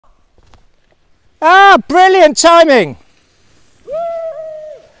Ah, brilliant timing!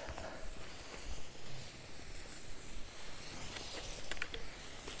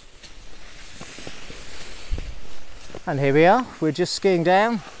 And here we are, we're just skiing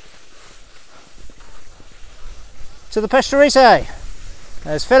down to the Pestarite.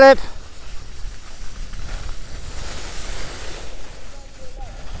 There's Philip.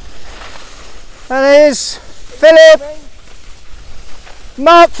 And there's Philip.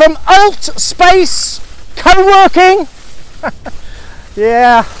 Mark from Alt Space Co-working.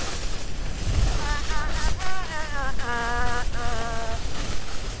 Yeah.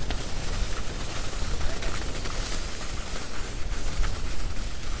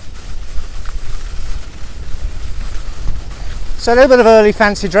 So a little bit of early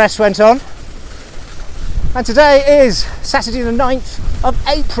fancy dress went on, and today is Saturday the 9th of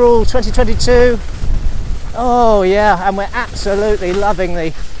April 2022. Oh yeah, and we're absolutely loving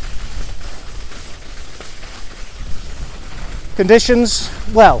the conditions.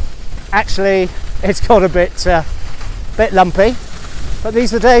 Well, actually it's got a bit lumpy, but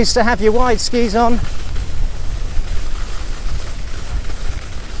these are the days to have your wide skis on.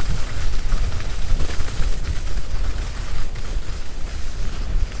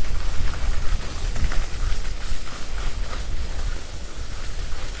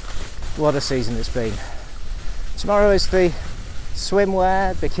 What a season it's been. Tomorrow is the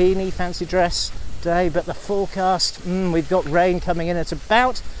swimwear, bikini, fancy dress day, but the forecast, we've got rain coming in at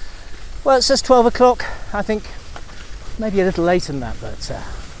about, well, it says 12 o'clock. I think maybe a little later than that, but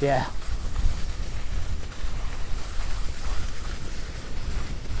yeah.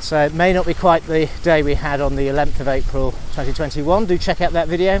 So it may not be quite the day we had on the 11th of April 2021. Do check out that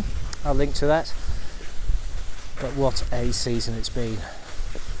video, I'll link to that. But what a season it's been.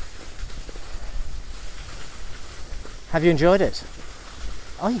 Have you enjoyed it?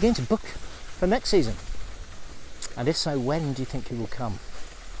 Are you going to book for next season? And if so, when do you think it will come?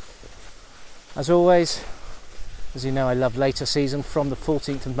 As always, as you know, I love later season from the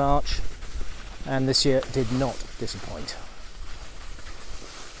 14th of March, and this year did not disappoint.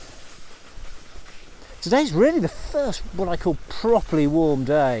 Today's really the first what I call properly warm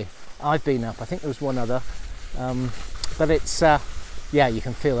day I've been up. I think there was one other, but it's yeah, you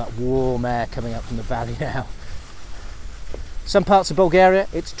can feel that warm air coming up from the valley now. Some parts of Bulgaria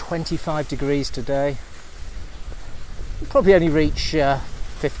it's 25 degrees today. We'll probably only reach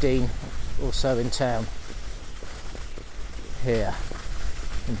 15 or so in town here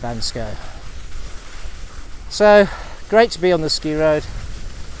in Bansko. So great to be on the ski road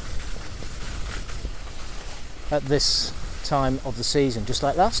at this time of the season, just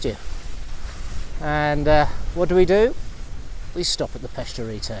like last year. And what do? We stop at the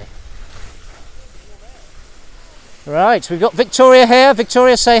Pestarite. Right, we've got Victoria here.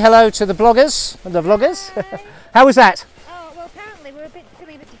 Victoria, say hello to the bloggers and the vloggers. How was that? Oh, well, apparently we're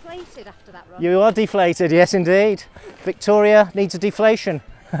feeling a bit deflated after that run. You are deflated, yes indeed. Victoria needs a deflation.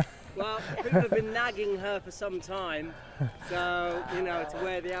 Well, people have been nagging her for some time, so, you know, to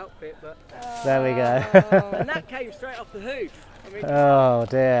wear the outfit, but... There we go. And that came straight off the hoop. I mean, Oh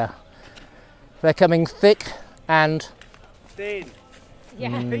dear. They're coming thick and... thin.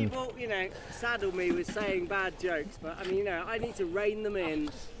 Yeah. People, you know, saddle me with saying bad jokes, but I mean, you know, I need to rein them in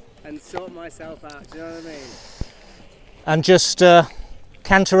and sort myself out, do you know what I mean? And just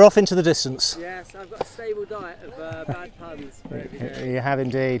canter off into the distance. Yes, I've got a stable diet of bad puns for every day. You have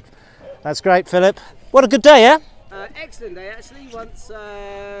indeed. That's great, Philip. What a good day, yeah? Excellent day, actually. Once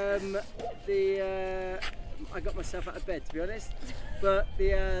I got myself out of bed, to be honest, but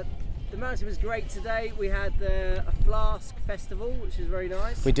the mountain was great today. We had a flask festival, which was very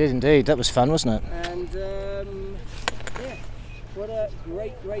nice. We did indeed. That was fun, wasn't it? And yeah, what a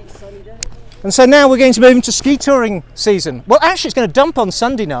great sunny day. And so now we're going to move into ski touring season. Well, actually it's going to dump on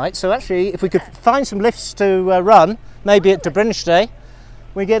Sunday night, so actually if we could find some lifts to run, maybe at Dobrinšte,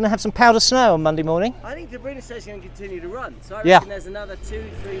 we're going to have some powder snow on Monday morning. I think Dobrinšte is going to continue to run, so I Yeah. reckon there's another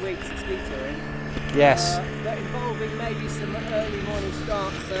 2-3 weeks of ski touring. Yes. But involving maybe some early morning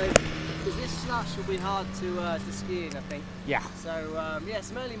starts, so because this slush will be hard to ski in, I think. Yeah. So yeah,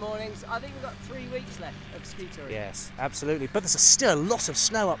 some early mornings. I think we've got 3 weeks left of ski touring. Yes, absolutely. But there's still a lot of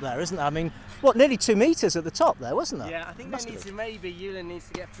snow up there, isn't there? I mean, what, nearly 2 metres at the top there, wasn't there? Yeah, I think Ulan needs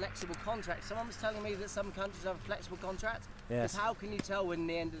to get flexible contracts. Someone was telling me that some countries have a flexible contract. Yes. Because how can you tell when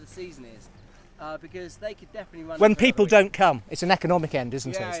the end of the season is? Because they could definitely run. When it for people another don't come, it's an economic end,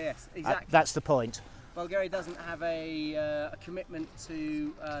 isn't Yeah, it? yes, exactly. That's the point. Bulgaria doesn't have a commitment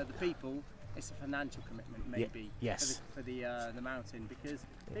to the people. It's a financial commitment, maybe. Yes. For the mountain, because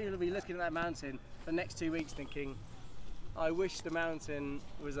people will be looking at that mountain for the next 2 weeks, thinking, I wish the mountain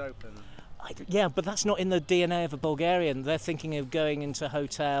was open. Yeah, but that's not in the DNA of a Bulgarian. They're thinking of going into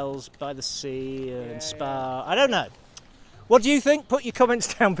hotels by the sea and spa. I don't know. What do you think? Put your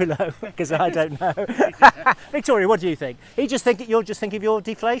comments down below, because I don't know. Victoria, what do you think? You'll just think of your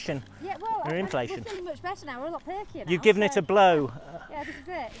deflation. Yeah, well, Your inflation. we're feeling much better now. We're a lot perkier now. You've given it a blow. Yeah, this is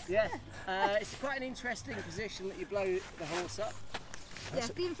it. Yeah, it's quite an interesting position that you blow the horse up. Yes,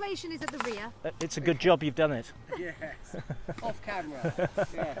 the inflation is at the rear. It's a good job you've done it. Yes, off camera.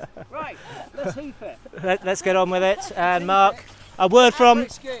 Yes. Right, let's hoof it. Let's get on with it. And Mark, a word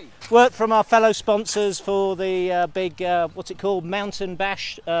from our fellow sponsors for the big, what's it called, Mountain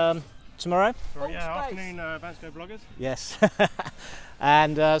Bash tomorrow. Yeah, afternoon Bansko bloggers. Yes.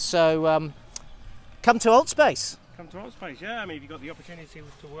 And so come to Altspace. Come to Altspace, yeah. I mean, if you've got the opportunity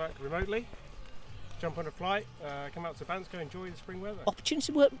to work remotely, jump on a flight, come out to Bansko, enjoy the spring weather. Opportunity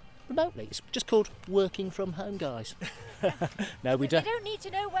to work remotely. It's just called working from home, guys. No, we don't. You don't need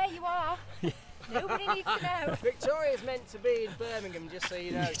to know where you are. Nobody needs to know. Victoria's meant to be in Birmingham, just so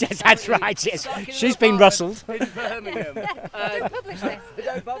you know. Yes, that's right, yes. She's been rustled. In Birmingham. Don't publish this.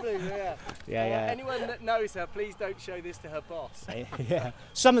 Don't publish it, Yeah. Anyone that knows her, please don't show this to her boss. Yeah.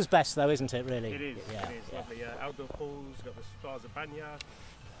 Summer's best though, isn't it, really? It is, Yeah. it is. Lovely outdoor pools, got the Stars of Banya,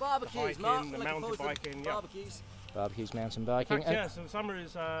 Barbecues, the Mark. hiking, the Looking mountain forward to biking, yeah. barbecues. Barbecues, mountain In biking. fact, yeah, so the summer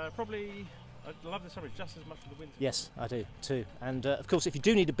is probably, I love the summer just as much as the winter. Yes, I do too. And of course, if you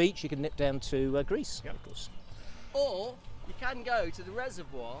do need a beach, you can nip down to Greece. Yep. Of course. Or you can go to the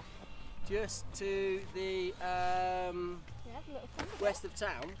reservoir just to the Yeah, a little fun. west of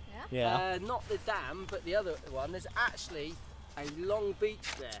town. Yeah. Not the dam, but the other one. There's actually a long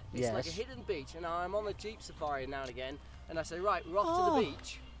beach there. It's like a Yes. hidden beach, and I'm on a jeep safari now and again, and I say, right, we're off to the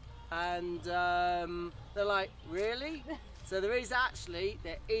beach, and they're like, really? So there is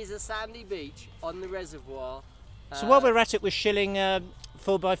a sandy beach on the reservoir. So while we're at it, we're shilling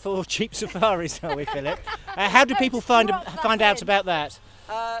 4x4 Jeep safaris, are we, Philip? How do people find out about that?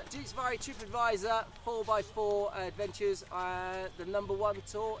 Jeep Safari TripAdvisor 4x4 Adventures, the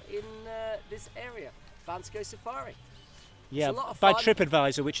 #1 tour in this area, Bansko Safari. Yeah, a lot of by fun.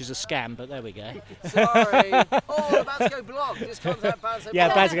 TripAdvisor, which is a scam, but there we go. Sorry. Oh, the Bansko blog. Just contact Bansko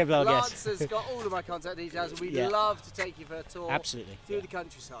Yeah, blog. Bansko blog, yes. Lance has got all of my contact details. We'd Yeah. love to take you for a tour Absolutely. through the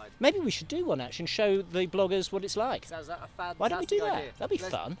countryside. Maybe we should do one actually and show the bloggers what it's like. Sounds like a fantastic Why don't we do that? idea. That'd be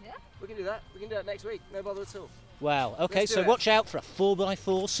Let's- fun. We can do that. We can do that next week. No bother at all. Wow. Okay, Let's do so it. watch out for a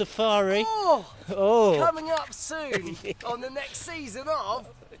 4x4 safari. Oh, Oh, coming up soon on the next season of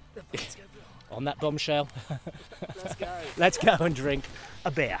the Bansko blog. on that bombshell. Let's go. Let's go and drink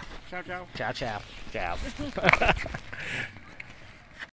a beer. Ciao, ciao. Ciao, ciao. Ciao.